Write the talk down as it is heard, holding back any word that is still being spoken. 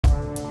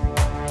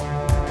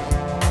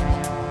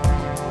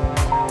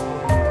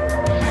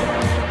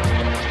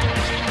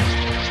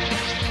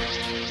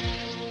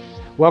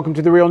Welcome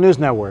to the Real News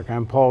Network.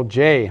 I'm Paul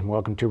Jay, and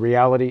welcome to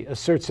Reality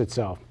Asserts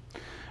Itself.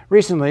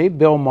 Recently,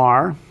 Bill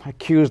Maher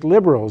accused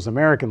liberals,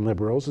 American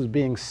liberals, of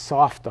being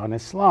soft on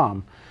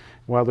Islam,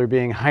 while they're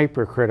being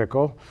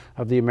hypercritical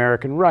of the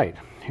American right.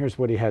 Here's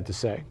what he had to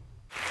say.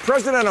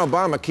 President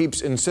Obama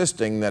keeps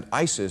insisting that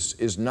ISIS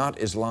is not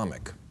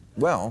Islamic.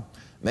 Well,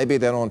 maybe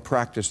they don't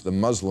practice the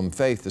Muslim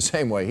faith the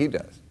same way he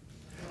does.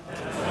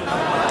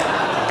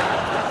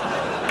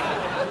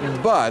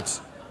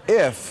 But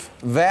if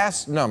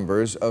vast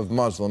numbers of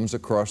Muslims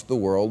across the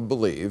world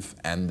believe,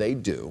 and they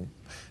do,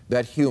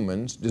 that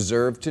humans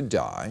deserve to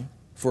die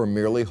for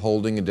merely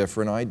holding a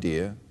different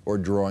idea, or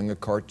drawing a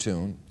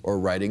cartoon, or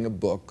writing a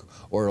book,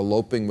 or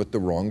eloping with the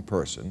wrong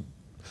person,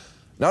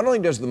 not only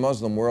does the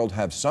Muslim world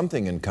have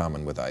something in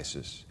common with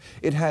ISIS,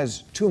 it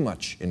has too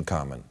much in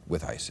common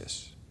with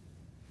ISIS.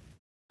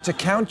 To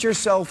count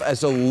yourself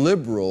as a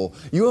liberal,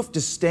 you have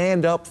to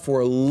stand up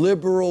for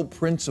liberal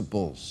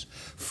principles,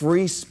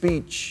 free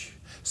speech,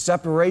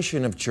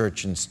 separation of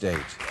church and state.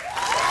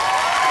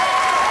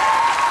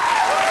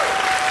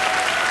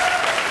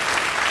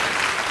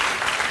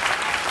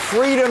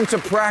 Freedom to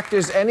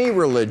practice any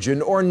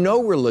religion or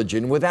no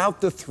religion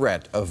without the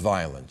threat of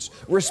violence.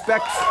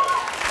 Respect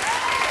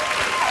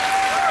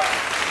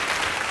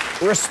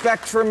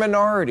for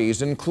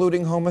minorities,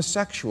 including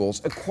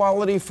homosexuals.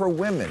 Equality for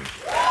women.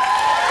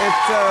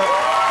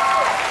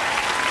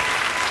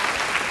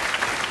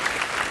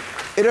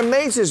 It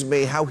amazes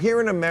me how here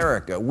in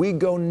America we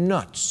go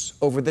nuts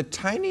over the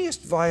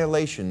tiniest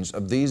violations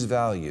of these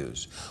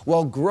values,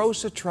 while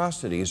gross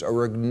atrocities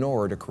are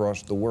ignored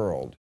across the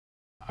world.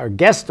 Our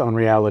guest on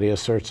Reality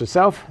Asserts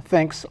Itself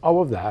thinks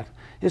all of that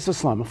is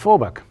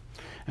Islamophobic.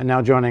 And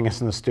now joining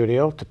us in the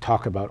studio to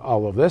talk about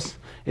all of this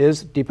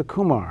is Deepa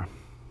Kumar.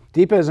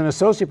 Deepa is an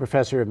associate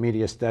professor of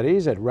media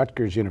studies at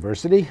Rutgers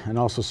University and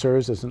also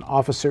serves as an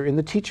officer in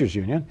the Teachers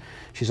Union.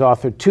 She's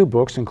authored 2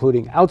 books,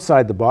 including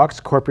Outside the Box,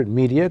 Corporate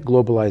Media,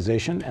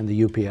 Globalization, and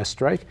the UPS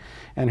Strike.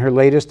 And her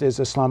latest is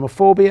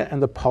Islamophobia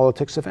and the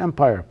Politics of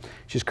Empire.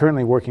 She's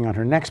currently working on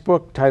her next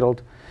book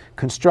titled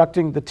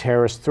Constructing the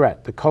Terrorist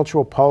Threat, the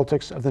Cultural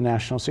Politics of the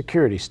National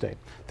Security State.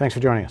 Thanks for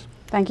joining us.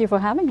 Thank you for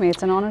having me.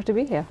 It's an honor to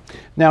be here.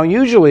 Now,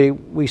 usually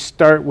we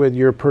start with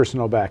your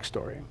personal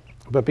backstory.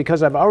 But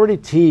because I've already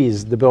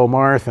teased the Bill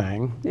Maher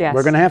thing, yes,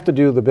 we're going to have to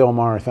do the Bill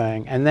Maher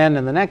thing, and then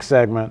in the next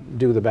segment,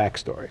 do the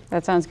backstory.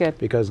 That sounds good.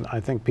 Because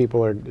I think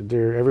people are,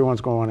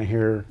 everyone's going to want to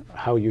hear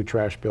how you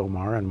trash Bill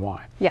Maher and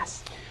why.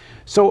 Yes.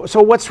 So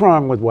what's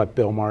wrong with what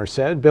Bill Maher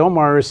said? Bill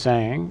Maher is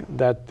saying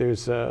that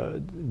there's a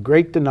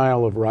great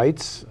denial of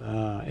rights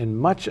in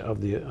much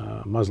of the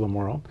Muslim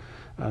world,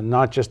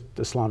 not just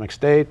Islamic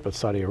State, but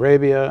Saudi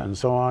Arabia and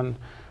so on.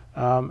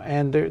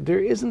 And there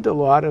isn't a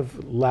lot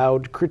of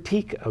loud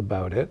critique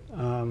about it,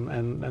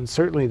 and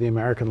certainly the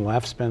American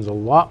left spends a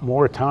lot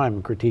more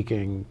time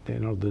critiquing,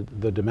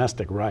 the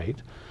domestic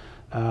right.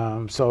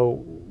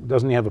 So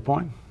doesn't he have a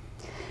point?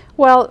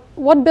 Well,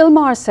 what Bill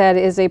Maher said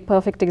is a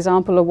perfect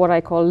example of what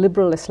I call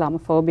liberal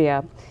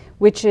Islamophobia,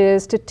 which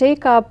is to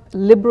take up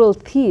liberal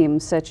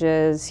themes such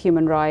as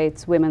human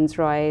rights, women's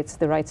rights,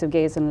 the rights of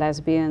gays and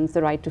lesbians,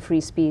 the right to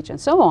free speech, and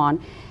so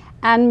on,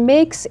 and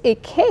makes a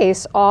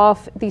case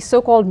of the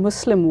so-called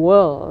Muslim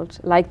world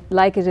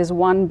like it is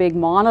one big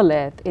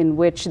monolith in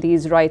which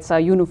these rights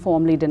are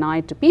uniformly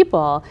denied to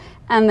people,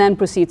 and then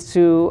proceeds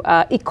to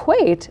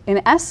equate,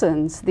 in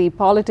essence, the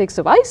politics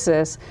of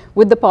ISIS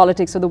with the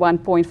politics of the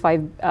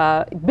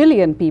 1.5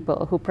 billion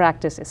people who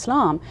practice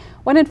Islam,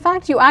 when in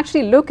fact you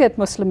actually look at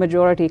Muslim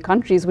majority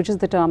countries, which is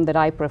the term that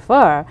I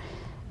prefer.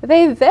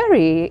 They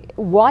vary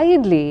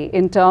widely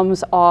in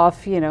terms of,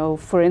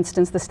 for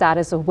instance, the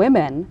status of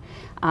women.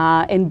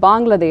 In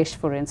Bangladesh,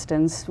 for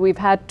instance, we've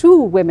had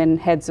 2 women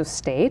heads of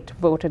state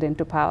voted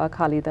into power,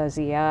 Khalida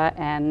Zia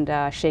and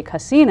Sheikh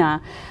Hasina.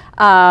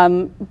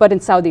 But in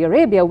Saudi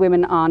Arabia,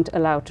 women aren't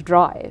allowed to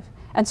drive.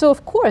 And so,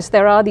 of course,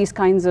 there are these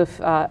kinds of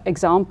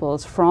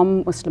examples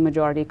from Muslim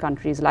majority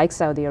countries like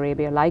Saudi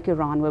Arabia, like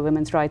Iran, where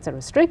women's rights are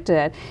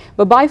restricted.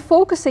 But by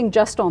focusing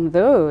just on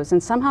those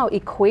and somehow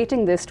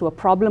equating this to a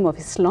problem of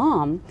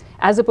Islam,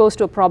 as opposed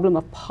to a problem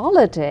of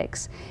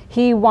politics,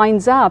 he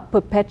winds up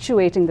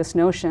perpetuating this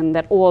notion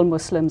that all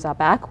Muslims are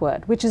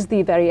backward, which is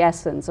the very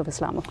essence of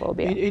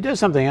Islamophobia. He does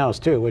something else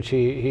too, which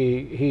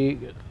he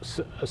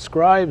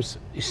ascribes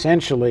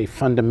essentially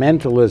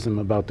fundamentalism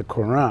about the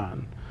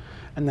Quran.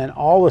 And then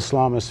all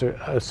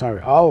Islamists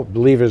are, all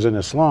believers in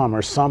Islam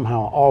are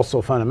somehow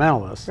also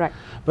fundamentalists. Right.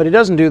 But he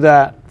doesn't do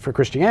that for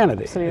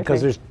Christianity. Absolutely.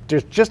 Because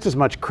there's just as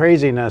much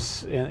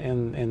craziness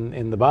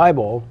in the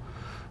Bible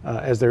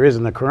as there is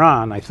in the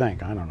Quran, I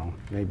think. I don't know.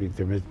 Maybe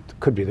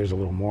there's a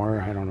little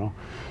more, I don't know.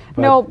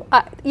 But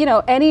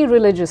no, any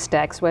religious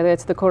text, whether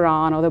it's the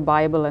Quran or the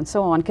Bible and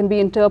so on, can be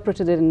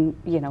interpreted in,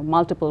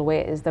 multiple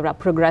ways. There are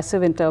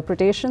progressive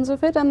interpretations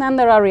of it, and then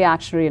there are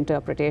reactionary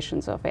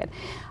interpretations of it.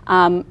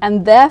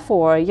 And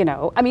therefore,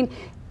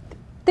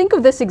 think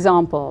of this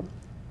example.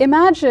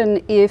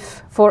 Imagine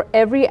if for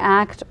every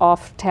act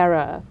of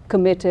terror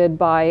committed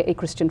by a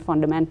Christian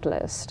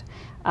fundamentalist,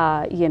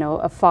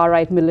 a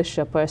far-right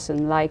militia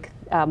person like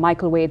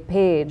Michael Wade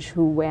Page,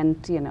 who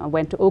went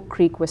to Oak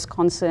Creek,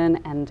 Wisconsin,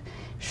 and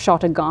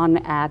shot a gun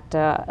at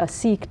a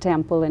Sikh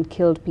temple and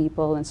killed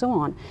people and so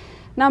on.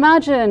 Now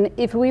imagine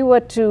if we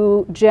were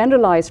to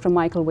generalize from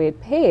Michael Wade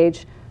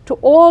Page to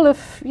all of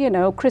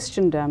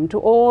Christendom, to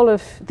all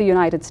of the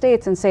United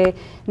States, and say,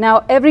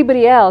 now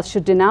everybody else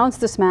should denounce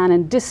this man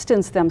and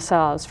distance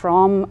themselves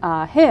from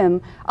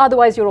him,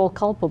 otherwise you're all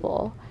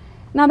culpable.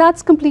 Now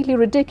that's completely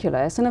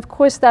ridiculous, and of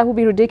course that would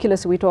be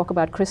ridiculous if we talk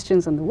about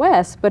Christians in the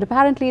West, but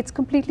apparently it's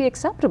completely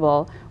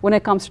acceptable when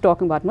it comes to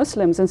talking about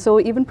Muslims. And so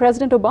even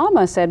President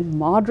Obama said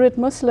moderate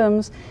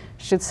Muslims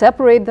should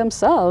separate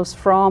themselves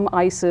from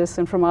ISIS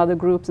and from other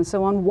groups and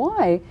so on.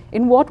 Why?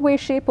 In what way,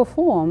 shape or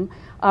form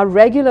are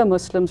regular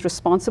Muslims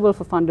responsible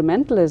for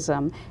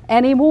fundamentalism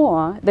any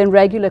more than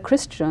regular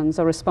Christians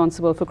are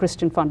responsible for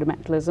Christian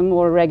fundamentalism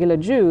or regular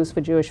Jews for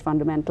Jewish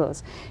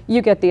fundamentals?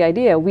 You get the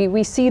idea.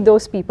 We see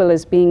those people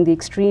as being the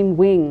extreme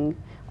wing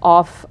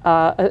of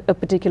a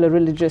particular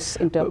religious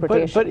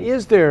interpretation. But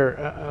is there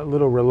a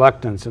little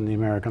reluctance in the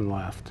American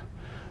left,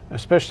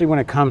 especially when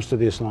it comes to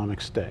the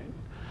Islamic State,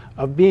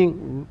 of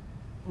being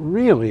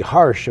really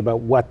harsh about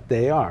what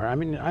they are? I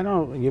mean,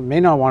 you may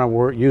not want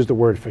to use the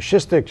word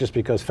fascistic just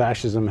because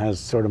fascism has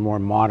sort of more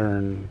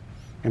modern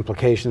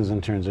implications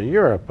in terms of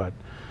Europe, but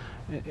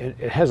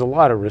it has a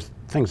lot of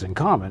things in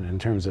common in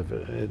terms of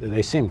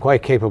they seem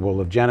quite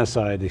capable of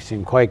genocide. They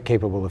seem quite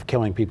capable of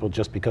killing people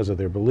just because of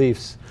their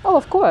beliefs. Oh,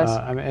 of course.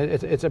 I mean,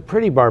 it's a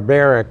pretty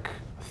barbaric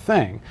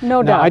thing.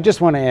 No doubt. I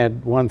just want to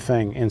add one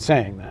thing in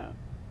saying that,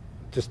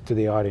 just to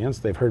the audience.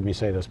 They've heard me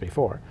say this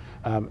before.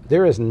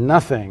 There is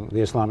nothing the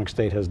Islamic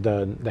State has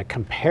done that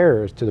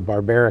compares to the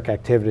barbaric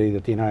activity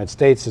that the United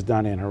States has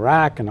done in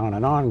Iraq and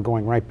on,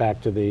 going right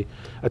back to the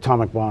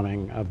atomic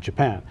bombing of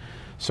Japan.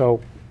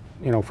 So,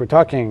 if we're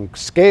talking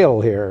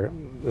scale here,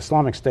 the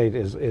Islamic State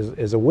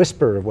is a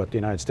whisper of what the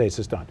United States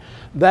has done.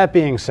 That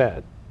being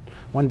said,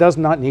 one does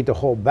not need to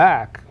hold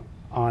back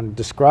on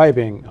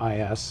describing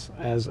IS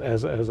as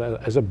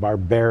a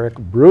barbaric,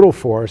 brutal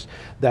force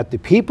that the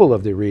people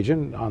of the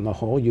region, on the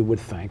whole, you would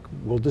think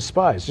will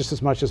despise, just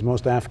as much as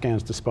most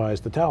Afghans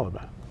despise the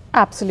Taliban.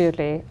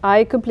 Absolutely.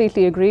 I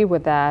completely agree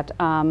with that.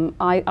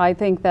 I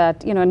think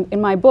that,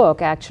 in my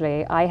book,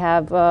 actually, I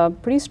have a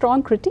pretty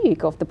strong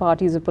critique of the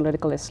parties of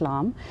political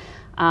Islam.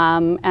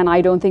 And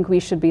I don't think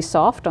we should be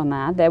soft on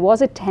that. There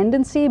was a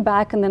tendency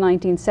back in the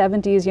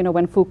 1970s,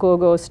 when Foucault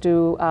goes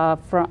to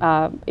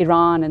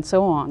Iran and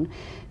so on,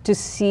 to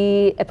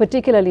see,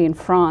 particularly in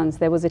France,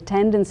 there was a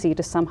tendency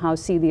to somehow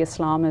see the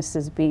Islamists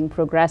as being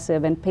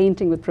progressive and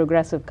painting with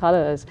progressive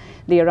colors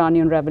the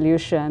Iranian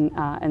Revolution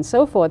and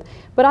so forth.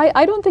 But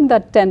I don't think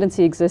that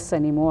tendency exists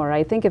anymore.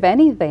 I think, if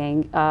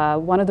anything,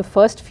 one of the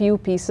first few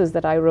pieces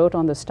that I wrote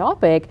on this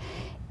topic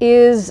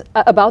is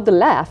about the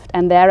left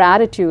and their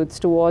attitudes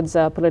towards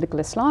political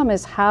Islam,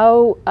 is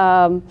how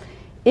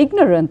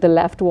ignorant the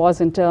left was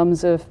in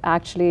terms of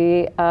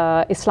actually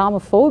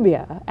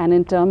Islamophobia, and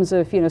in terms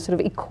of sort of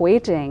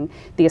equating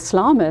the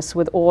Islamists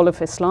with all of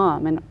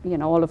Islam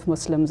and all of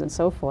Muslims and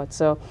so forth.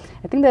 So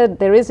I think that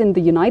there is, in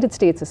the United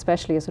States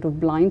especially, a sort of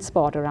blind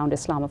spot around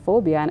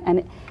Islamophobia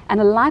and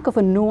a lack of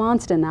a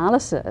nuanced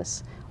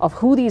analysis of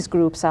who these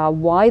groups are,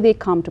 why they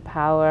come to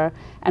power,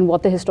 and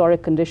what the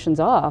historic conditions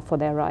are for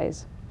their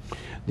rise.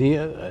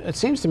 It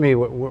seems to me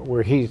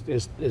where he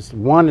is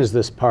one is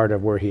this part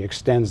of where he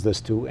extends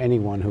this to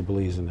anyone who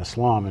believes in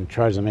Islam and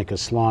tries to make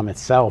Islam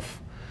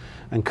itself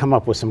and come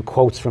up with some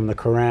quotes from the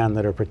Quran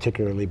that are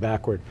particularly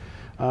backward.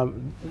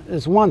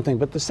 Is one thing,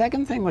 but the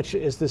second thing, which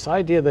is this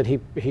idea that he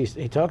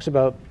talks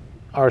about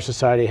our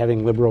society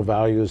having liberal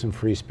values and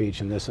free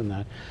speech and this and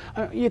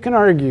that. You can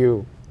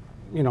argue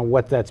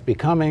what that's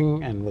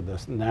becoming, and with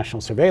the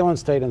national surveillance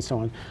state and so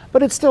on,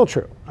 but it's still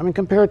true. I mean,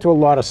 compared to a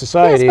lot of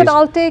societies, yes,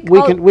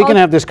 but we can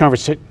have this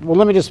conversation. Well,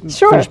 let me just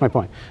finish my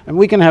point. And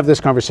we can have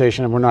this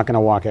conversation, and we're not going to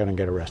walk out and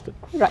get arrested.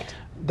 Right.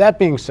 That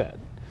being said,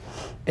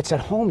 it's at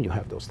home you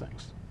have those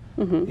things.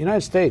 Mm-hmm. The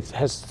United States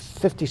has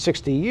 50,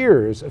 60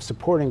 years of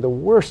supporting the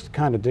worst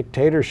kind of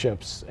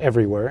dictatorships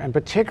everywhere, and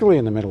particularly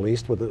in the Middle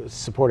East, with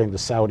supporting the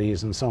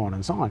Saudis and so on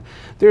and so on.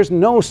 There's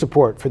no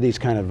support for these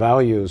kind of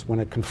values when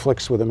it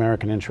conflicts with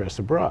American interests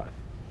abroad.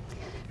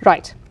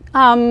 Right.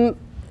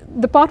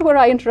 The part where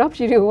I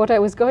interrupted you, what I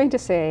was going to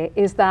say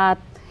is that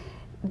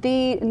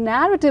the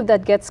narrative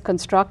that gets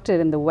constructed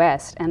in the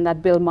West, and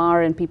that Bill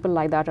Maher and people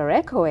like that are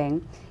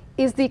echoing,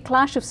 is the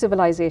clash of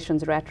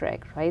civilizations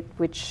rhetoric, right,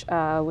 which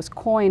was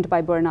coined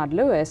by Bernard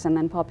Lewis and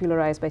then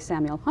popularized by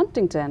Samuel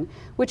Huntington,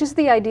 which is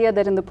the idea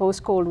that in the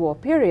post-Cold War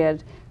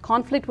period,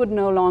 conflict would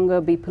no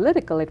longer be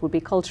political, it would be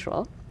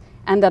cultural,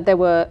 and that there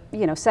were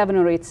 7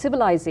 or 8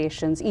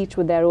 civilizations, each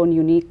with their own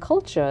unique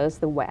cultures,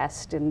 the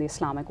West and the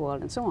Islamic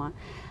world and so on,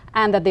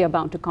 and that they are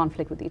bound to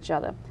conflict with each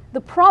other.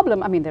 The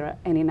problem, I mean, there are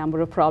any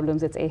number of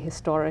problems. It's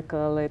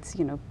ahistorical, it's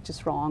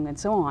just wrong and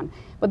so on.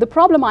 But the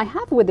problem I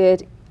have with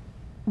it,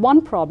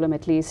 one problem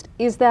at least,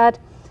 is that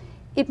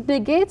it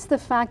negates the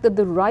fact that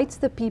the rights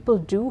that people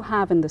do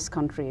have in this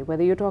country,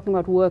 whether you're talking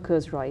about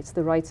workers' rights,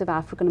 the rights of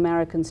African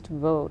Americans to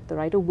vote, the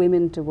right of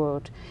women to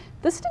vote,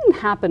 this didn't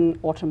happen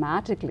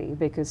automatically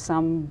because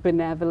some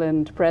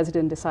benevolent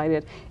president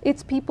decided.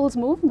 It's people's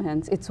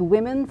movements. It's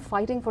women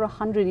fighting for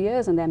 100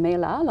 years and their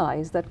male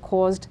allies that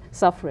caused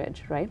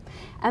suffrage, right?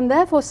 And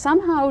therefore,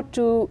 somehow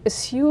to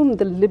assume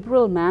the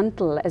liberal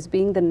mantle as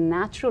being the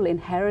natural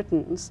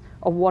inheritance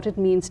of what it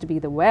means to be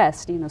the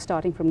West, you know,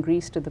 starting from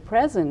Greece to the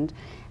present,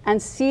 and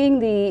seeing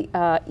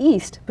the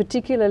East,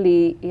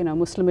 particularly, you know,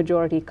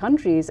 Muslim-majority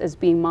countries, as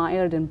being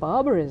mired in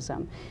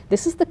barbarism.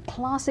 This is the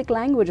classic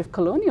language of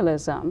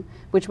colonialism,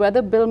 which,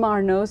 whether Bill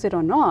Maher knows it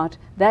or not,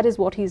 that is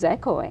what he's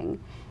echoing.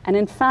 And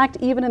in fact,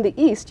 even in the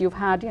East, you've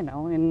had, you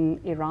know, in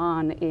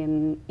Iran,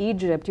 in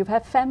Egypt, you've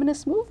had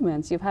feminist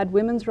movements, you've had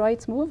women's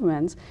rights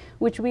movements,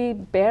 which we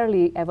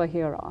barely ever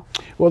hear of.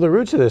 Well, the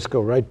roots of this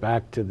go right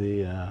back to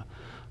the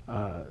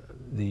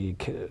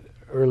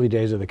early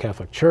days of the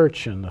Catholic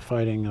Church and the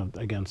fighting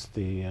against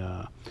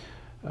the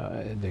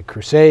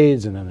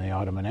Crusades and then the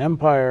Ottoman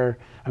Empire.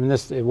 I mean,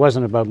 it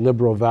wasn't about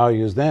liberal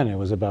values then. It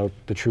was about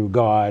the true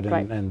God, and,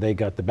 right. and they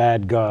got the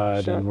bad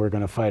God, Sure. and we're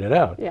going to fight it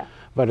out. Yeah.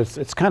 But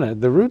it's kind of,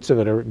 the roots of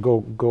it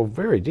go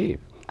very deep.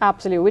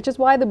 Absolutely, which is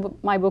why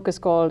my book is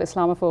called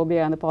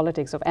Islamophobia and the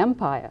Politics of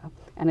Empire.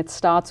 And it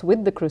starts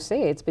with the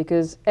Crusades,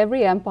 because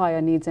every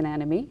empire needs an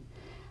enemy.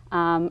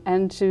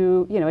 And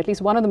to, you know, at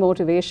least one of the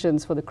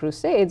motivations for the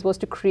Crusades was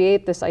to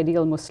create this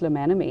ideal Muslim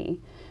enemy,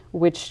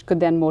 which could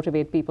then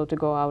motivate people to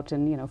go out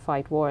and, you know,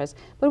 fight wars.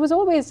 But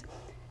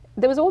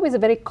there was always a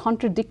very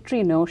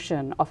contradictory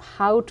notion of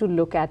how to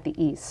look at the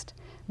East.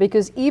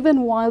 Because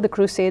even while the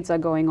Crusades are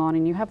going on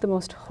and you have the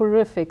most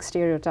horrific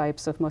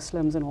stereotypes of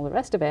Muslims and all the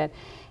rest of it,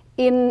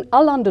 in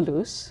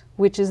Al-Andalus,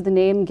 which is the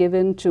name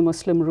given to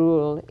Muslim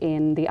rule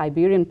in the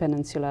Iberian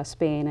Peninsula,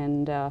 Spain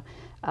and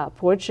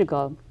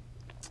Portugal,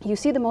 you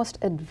see the most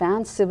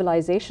advanced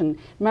civilization.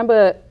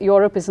 Remember,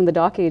 Europe is in the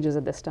Dark Ages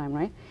at this time,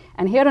 right?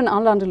 And here in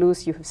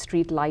Al-Andalus, you have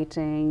street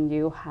lighting,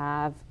 you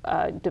have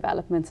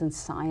developments in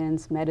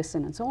science,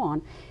 medicine, and so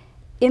on.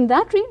 In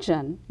that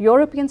region,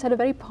 Europeans had a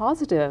very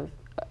positive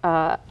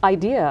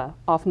idea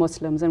of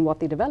Muslims and what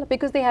they developed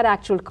because they had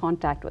actual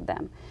contact with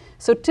them.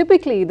 So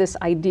typically, this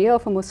idea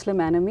of a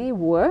Muslim enemy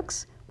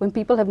works when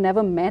people have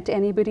never met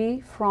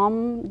anybody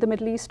from the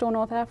Middle East or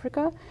North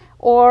Africa,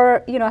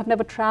 or, you know, have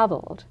never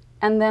traveled.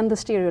 And then the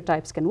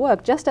stereotypes can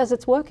work, just as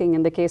it's working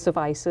in the case of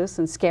ISIS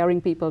and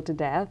scaring people to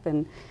death,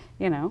 and,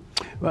 you know.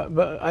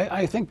 But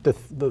I think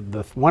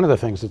one of the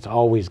things that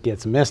always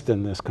gets missed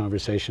in this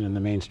conversation in the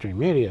mainstream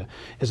media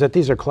is that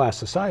these are class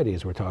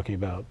societies we're talking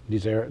about.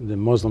 These are the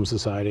Muslim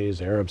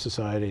societies, Arab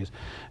societies,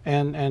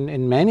 and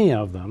in many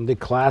of them, the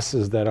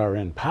classes that are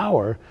in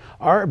power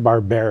are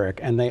barbaric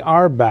and they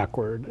are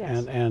backward,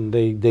 Yes. and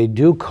they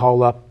do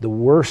call up the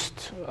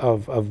worst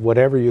of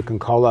whatever you can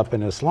call up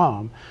in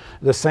Islam,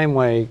 the same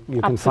way you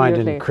can find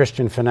in Absolutely.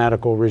 Christian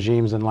fanatical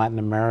regimes in Latin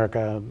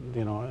America,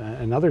 you know,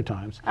 and other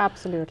times.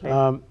 Absolutely.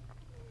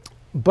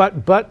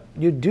 But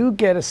you do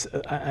get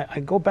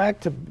I go back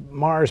to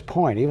Maher's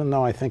point, even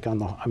though I think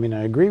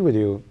I agree with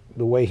you,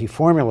 the way he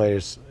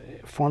formulates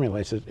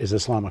it is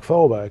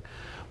Islamophobic,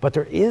 but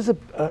there is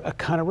a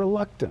kind of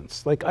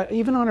reluctance. Like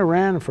even on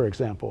Iran, for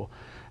example,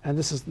 and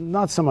this is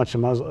not so much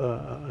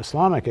a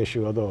Islamic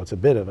issue, although it's a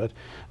bit of it.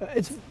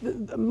 It's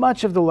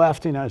much of the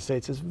left in the United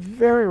States is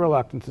very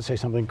reluctant to say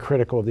something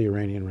critical of the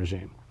Iranian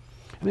regime.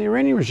 And the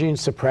Iranian regime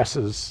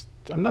suppresses,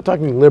 I'm not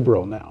talking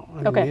liberal now.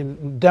 Okay. I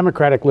mean,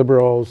 democratic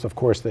liberals, of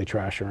course, they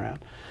trash Iran.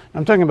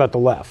 I'm talking about the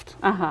left,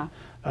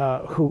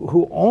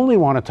 who only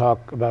want to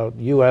talk about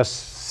U.S.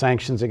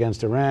 sanctions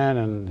against Iran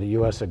and the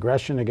U.S.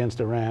 aggression against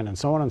Iran and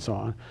so on and so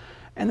on.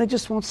 And they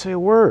just won't say a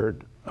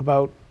word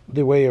about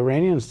the way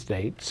Iranian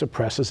state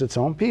suppresses its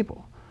own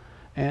people.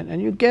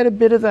 And you get a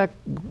bit of that.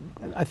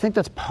 I think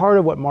that's part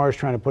of what Maher's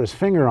trying to put his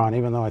finger on,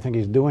 even though I think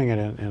he's doing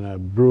it in a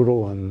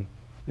brutal and,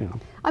 you know.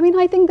 I mean,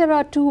 I think there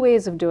are two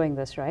ways of doing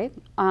this, right?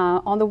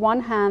 On the one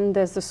hand,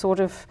 there's the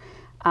sort of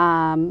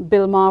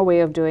Bill Maher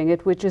way of doing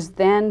it, which is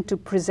then to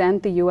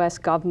present the U.S.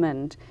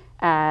 government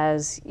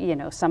as, you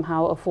know,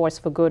 somehow a force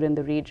for good in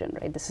the region,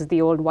 right? This is the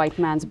old white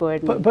man's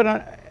burden.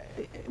 But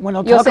when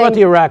he'll You're talk about saying-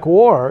 the Iraq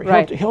War,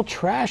 Right. he'll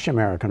trash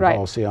American Right.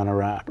 policy on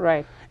Iraq.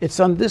 Right. It's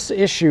on this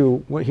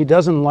issue where he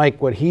doesn't like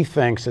what he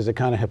thinks is a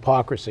kind of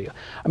hypocrisy.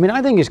 I mean,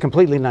 I think he's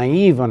completely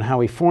naive on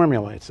how he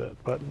formulates it,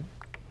 but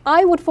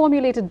I would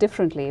formulate it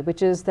differently,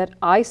 which is that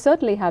I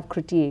certainly have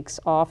critiques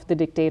of the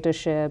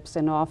dictatorships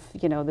and of,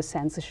 you know, the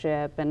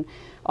censorship and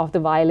of the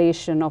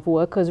violation of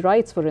workers'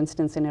 rights, for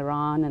instance, in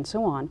Iran and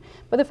so on.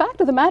 But the fact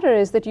of the matter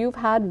is that you've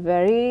had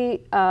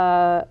very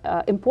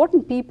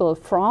important people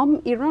from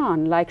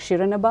Iran, like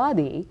Shirin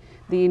Ebadi,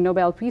 the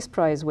Nobel Peace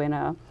Prize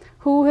winner,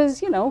 who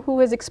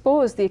has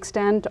exposed the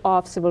extent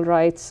of civil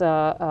rights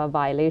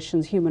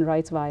violations, human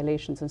rights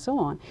violations, and so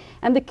on.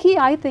 And the key,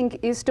 I think,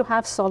 is to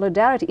have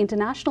solidarity,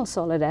 international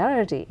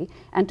solidarity,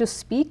 and to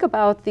speak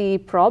about the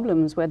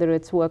problems, whether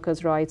it's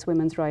workers' rights,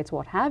 women's rights,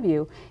 what have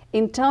you,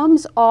 in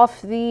terms of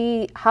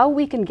how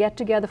we can get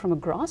together from a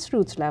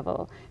grassroots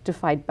level to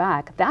fight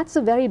back. That's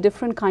a very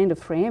different kind of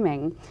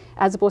framing,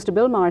 as opposed to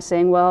Bill Maher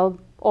saying, well,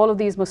 all of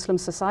these Muslim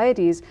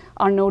societies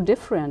are no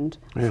different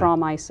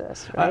from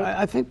ISIS, right?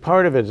 I think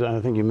part of it, I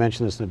think you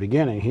mentioned this in the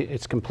beginning,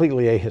 it's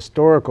completely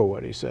ahistorical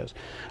what he says.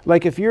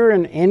 Like if you're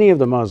in any of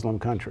the Muslim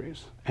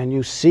countries and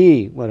you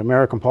see what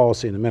American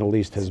policy in the Middle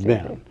East has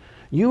been,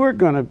 you are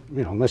going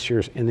to, unless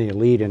you're in the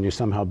elite and you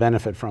somehow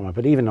benefit from it,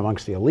 but even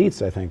amongst the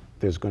elites, I think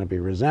there's going to be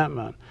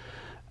resentment.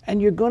 And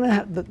you're going to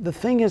have, the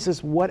thing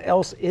is what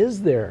else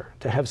is there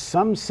to have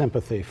some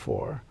sympathy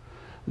for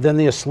than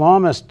the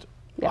Islamist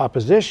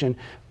opposition?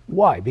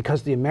 Why?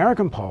 Because the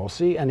American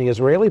policy and the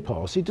Israeli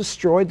policy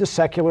destroyed the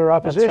secular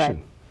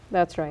opposition.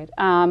 That's right.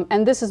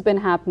 And this has been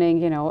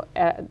happening,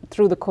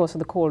 through the course of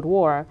the Cold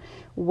War,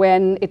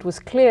 when it was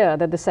clear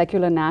that the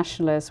secular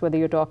nationalists, whether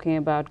you're talking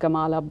about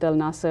Gamal Abdel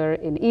Nasser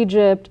in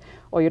Egypt,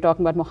 or you're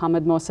talking about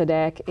Mohammad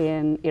Mossadegh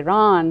in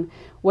Iran,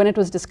 when it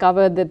was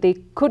discovered that they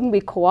couldn't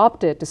be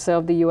co-opted to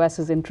serve the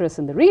US's interests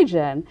in the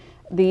region,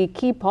 the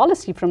key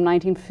policy from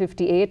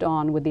 1958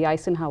 on with the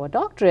Eisenhower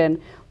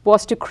Doctrine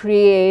was to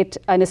create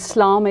an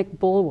Islamic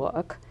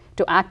bulwark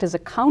to act as a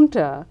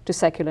counter to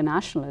secular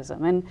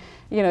nationalism. And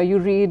you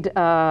read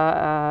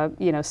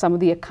some of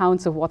the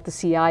accounts of what the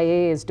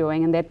CIA is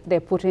doing, and they're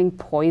putting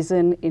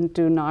poison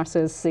into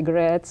Nasser's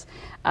cigarettes.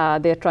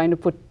 They're trying to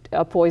put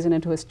poison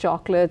into his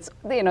chocolates.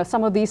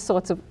 Some of these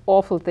sorts of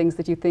awful things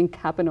that you think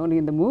happen only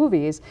in the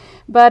movies.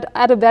 But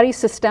at a very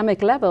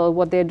systemic level,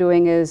 what they're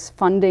doing is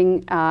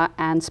funding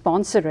and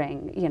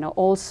sponsoring,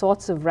 all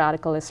sorts of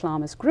radical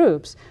Islamist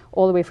groups,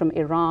 all the way from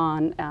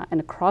Iran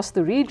and across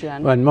the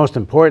region. Well, and most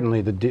importantly,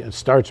 it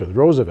starts with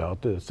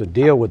Roosevelt. It's a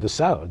deal with the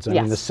Sauds. I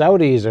mean, the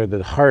Saudis are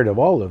the heart of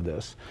all of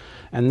this.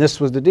 And this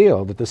was the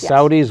deal, that the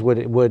Saudis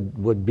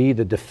would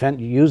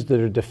be use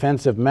their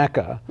defensive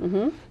Mecca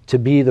to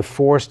be the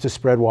force to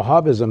spread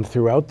Wahhabism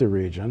throughout the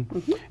region.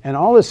 And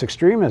all this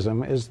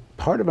extremism is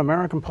part of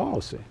American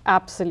policy.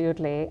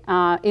 Absolutely.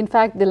 In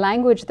fact, the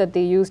language that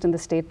they used in the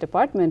State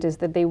Department is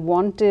that they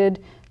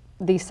wanted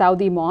the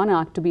Saudi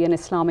monarch to be an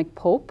Islamic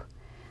pope,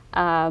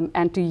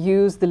 and to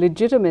use the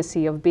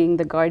legitimacy of being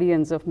the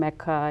guardians of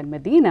Mecca and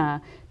Medina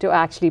to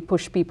actually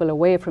push people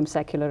away from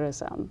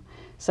secularism.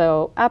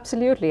 So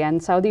absolutely,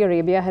 and Saudi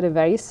Arabia had a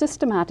very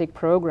systematic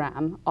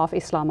program of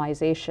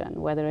Islamization,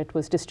 whether it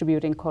was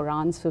distributing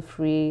Qurans for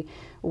free,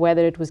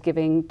 whether it was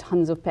giving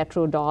tons of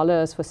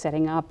petrodollars for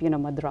setting up,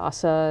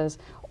 madrasas,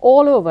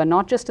 all over,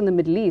 not just in the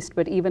Middle East,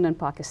 but even in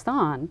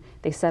Pakistan.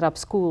 They set up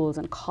schools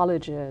and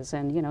colleges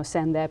and,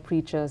 send their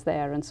preachers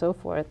there and so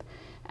forth.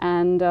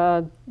 And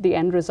the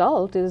end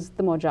result is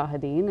the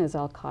Mujahideen, is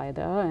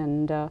Al-Qaeda.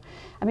 And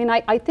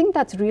I think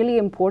that's really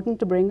important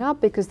to bring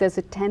up, because there's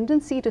a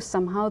tendency to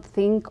somehow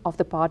think of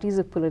the parties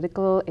of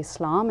political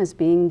Islam as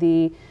being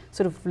the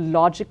sort of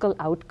logical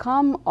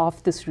outcome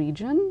of this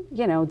region.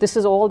 This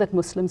is all that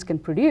Muslims can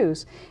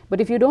produce. But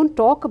if you don't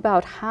talk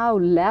about how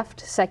left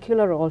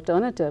secular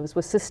alternatives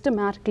were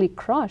systematically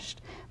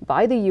crushed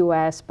by the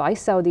US, by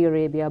Saudi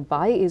Arabia,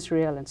 by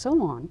Israel, and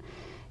so on,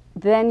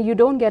 then you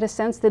don't get a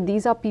sense that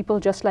these are people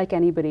just like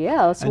anybody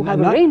else who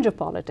have a range of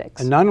politics.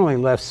 And not only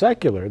left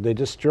secular, they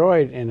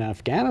destroyed in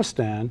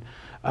Afghanistan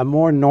a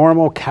more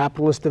normal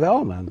capitalist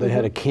development. They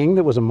had a king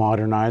that was a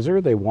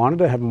modernizer. They wanted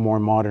to have a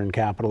more modern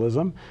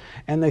capitalism,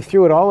 and they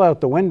threw it all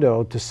out the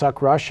window to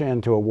suck Russia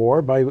into a war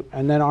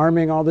and then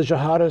arming all the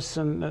jihadists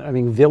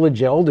and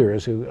village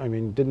elders who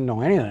didn't know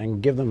anything,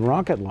 give them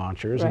rocket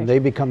launchers, and they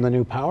become the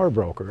new power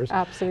brokers.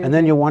 Absolutely. And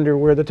then you wonder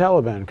where the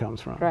Taliban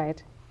comes from.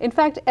 Right. In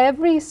fact,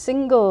 every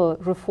single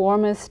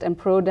reformist and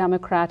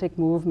pro-democratic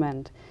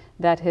movement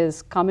that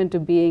has come into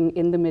being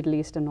in the Middle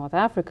East and North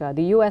Africa,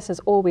 the US has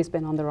always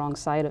been on the wrong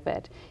side of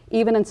it.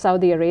 Even in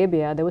Saudi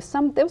Arabia, there was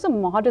a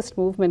modest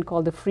movement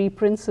called the Free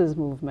Princes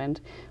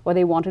movement, where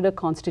they wanted a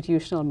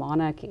constitutional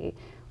monarchy.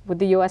 Would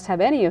the US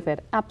have any of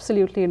it?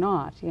 Absolutely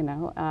not.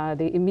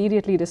 They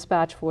immediately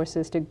dispatched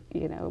forces to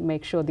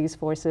make sure these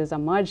forces are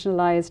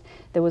marginalized.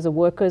 There was a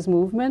workers'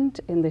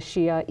 movement in the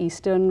Shia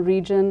Eastern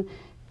region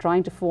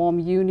trying to form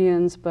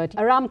unions, but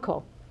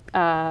Aramco,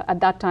 at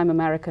that time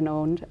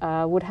American-owned,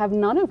 would have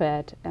none of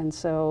it, and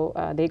so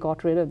they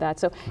got rid of that.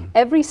 So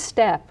every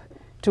step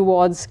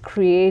towards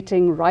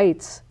creating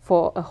rights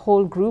for a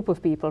whole group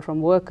of people,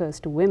 from workers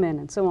to women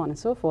and so on and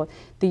so forth,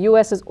 the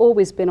US has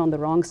always been on the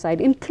wrong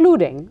side,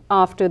 including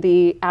after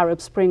the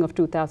Arab Spring of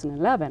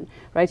 2011,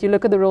 right? You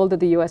look at the role that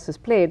the US has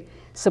played,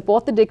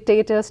 support the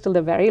dictators till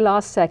the very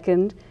last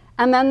second,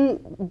 and then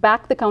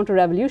back the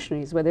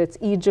counter-revolutionaries, whether it's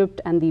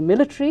Egypt and the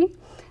military,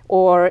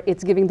 or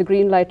it's giving the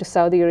green light to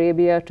Saudi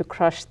Arabia to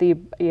crush the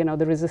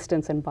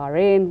resistance in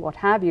Bahrain, what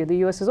have you. The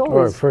US is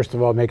always... Or first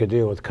of all, make a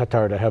deal with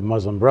Qatar to have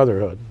Muslim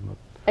Brotherhood.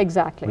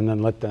 Exactly. And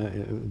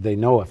then they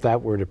know if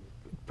that were to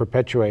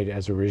perpetuate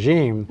as a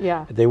regime,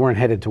 Yeah. they weren't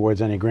headed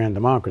towards any grand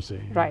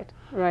democracy. Right,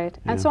 right.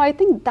 Yeah. And so I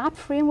think that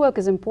framework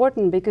is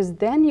important, because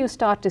then you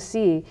start to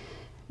see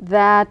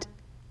that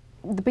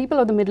the people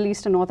of the Middle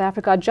East and North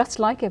Africa are just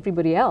like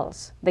everybody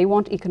else. They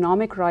want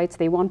economic rights,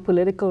 they want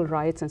political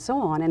rights, and so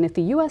on. And if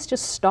the US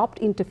just stopped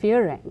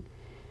interfering,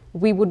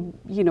 we would,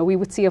 we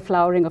would see a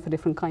flowering of a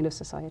different kind of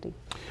society.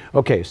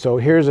 Okay, so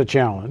here's a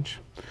challenge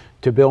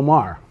to Bill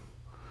Maher.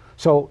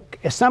 So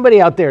if somebody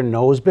out there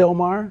knows Bill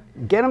Maher,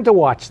 get him to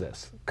watch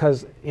this,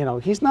 because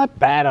he's not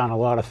bad on a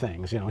lot of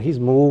things. He's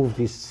moved,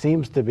 he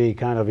seems to be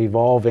kind of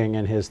evolving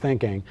in his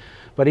thinking,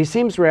 but he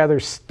seems rather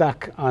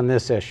stuck on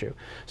this issue.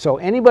 So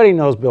anybody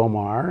knows Bill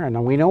Maher,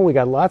 and we know we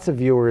got lots of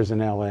viewers in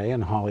LA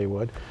and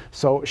Hollywood,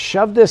 so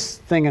shove this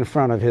thing in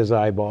front of his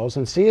eyeballs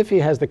and see if he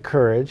has the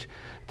courage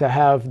to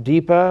have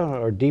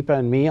Deepa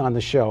and me on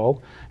the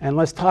show, and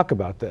let's talk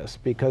about this,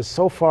 because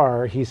so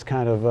far he's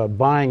kind of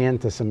buying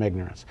into some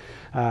ignorance.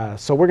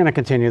 So we're going to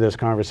continue this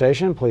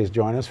conversation. Please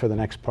join us for the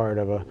next part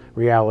of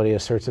Reality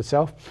Asserts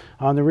Itself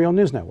on the Real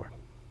News Network.